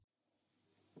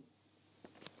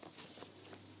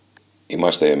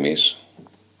Είμαστε εμείς,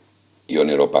 οι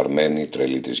ονειροπαρμένοι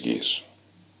τρελοί της γης,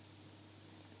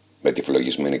 με τη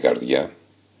φλογισμένη καρδιά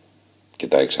και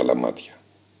τα έξαλα μάτια.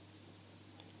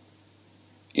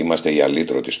 Είμαστε οι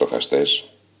αλήτρωτοι στοχαστές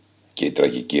και οι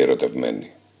τραγικοί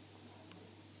ερωτευμένοι.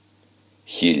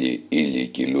 Χίλιοι ήλιοι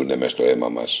κυλούνε μες στο αίμα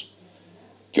μας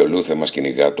και ολούθε μας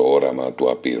κυνηγά το όραμα του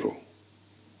απείρου.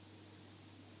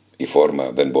 Η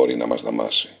φόρμα δεν μπορεί να μας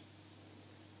δαμάσει.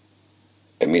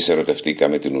 Εμείς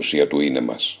ερωτευτήκαμε την ουσία του είναι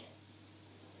μας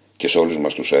και σε όλους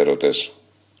μας τους έρωτες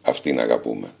αυτήν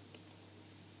αγαπούμε.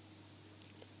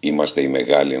 Είμαστε οι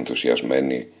μεγάλοι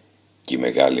ενθουσιασμένοι και οι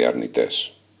μεγάλοι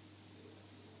αρνητές.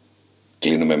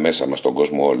 Κλείνουμε μέσα μας τον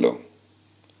κόσμο όλο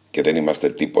και δεν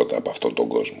είμαστε τίποτα από αυτόν τον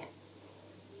κόσμο.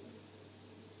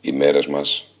 Οι μέρες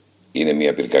μας είναι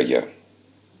μια πυρκαγιά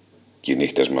και οι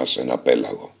νύχτες μας ένα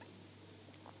πέλαγο.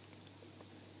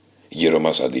 Γύρω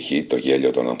μας αντυχεί το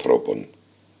γέλιο των ανθρώπων.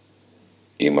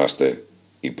 Είμαστε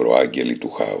οι προάγγελοι του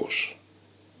χάους.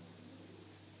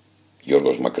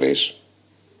 Γιώργος Μακρής,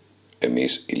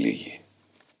 εμείς οι Λιγοι.